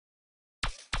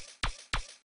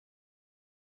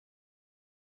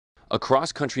A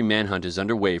cross-country manhunt is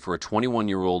underway for a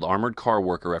 21-year-old armored car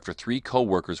worker after 3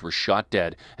 co-workers were shot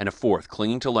dead and a 4th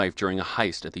clinging to life during a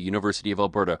heist at the University of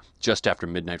Alberta just after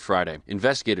midnight Friday.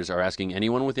 Investigators are asking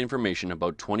anyone with information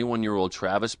about 21-year-old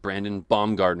Travis Brandon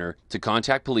Baumgartner to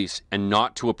contact police and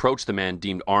not to approach the man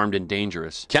deemed armed and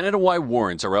dangerous. Canada-wide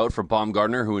warrants are out for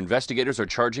Baumgartner, who investigators are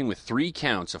charging with 3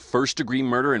 counts of first-degree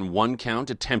murder and 1 count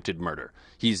attempted murder.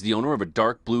 He's the owner of a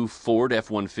dark blue Ford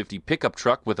F-150 pickup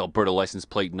truck with Alberta license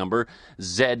plate number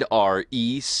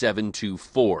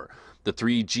ZRE724. The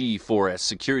 3 G4S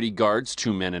security guards,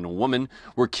 2 men and a woman,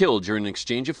 were killed during an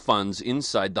exchange of funds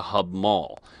inside the Hub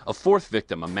Mall. A 4th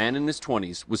victim, a man in his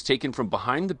 20s, was taken from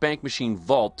behind the bank machine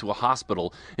vault to a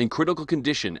hospital in critical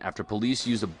condition after police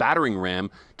used a battering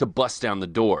ram to bust down the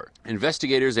door.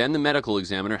 Investigators and the medical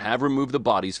examiner have removed the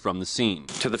bodies from the scene.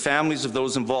 To the families of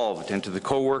those involved and to the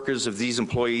co-workers of these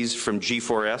employees from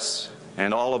G4S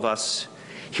and all of us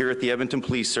here at the Edmonton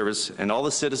Police Service and all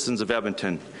the citizens of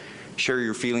Edmonton, share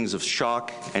your feelings of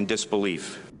shock and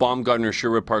disbelief. Baumgartner's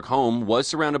Sherwood Park home was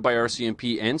surrounded by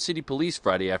RCMP and City Police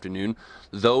Friday afternoon,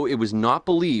 though it was not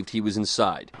believed he was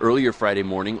inside. Earlier Friday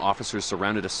morning, officers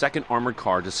surrounded a second armored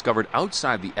car discovered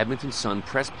outside the Edmonton Sun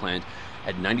press plant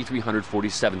at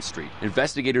 9347th Street.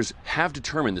 Investigators have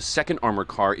determined the second armored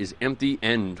car is empty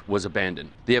and was abandoned.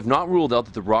 They have not ruled out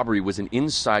that the robbery was an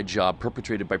inside job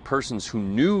perpetrated by persons who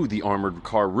knew the armored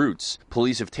car routes.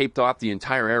 Police have taped off the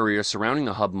entire area surrounding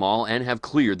the Hub Mall and have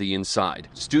cleared the inside.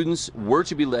 Students were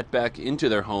to be let back into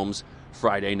their homes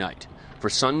Friday night. For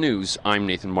Sun News, I'm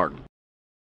Nathan Martin.